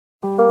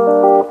What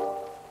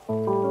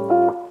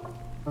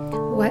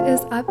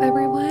is up,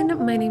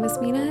 everyone? My name is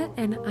Mina,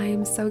 and I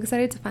am so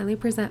excited to finally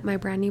present my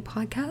brand new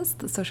podcast,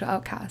 The Social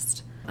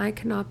Outcast. I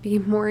could not be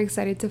more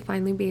excited to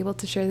finally be able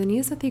to share the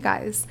news with you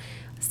guys.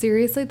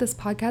 Seriously, this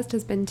podcast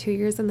has been 2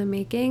 years in the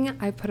making.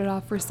 I've put it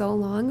off for so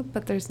long,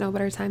 but there's no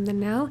better time than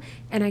now,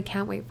 and I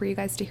can't wait for you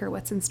guys to hear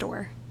what's in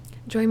store.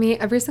 Join me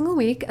every single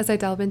week as I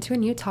delve into a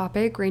new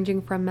topic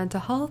ranging from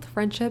mental health,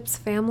 friendships,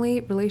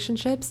 family,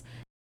 relationships,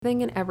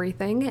 anything and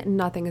everything.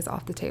 Nothing is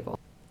off the table.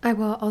 I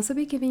will also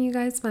be giving you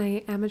guys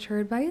my amateur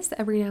advice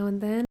every now and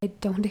then. I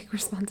don't take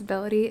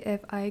responsibility if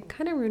I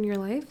kind of ruin your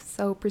life,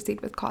 so proceed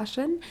with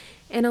caution.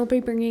 And I'll be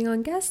bringing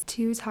on guests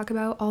to talk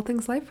about all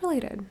things life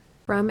related.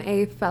 From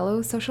a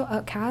fellow social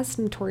outcast,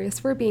 notorious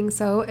for being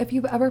so, if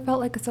you've ever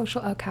felt like a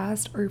social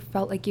outcast or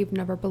felt like you've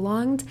never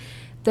belonged,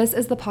 this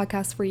is the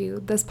podcast for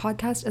you. This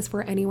podcast is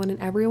for anyone and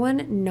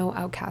everyone, no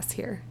outcasts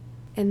here.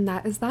 And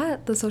that is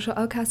that, the Social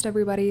Outcast,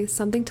 everybody.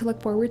 Something to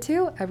look forward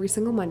to every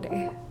single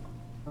Monday.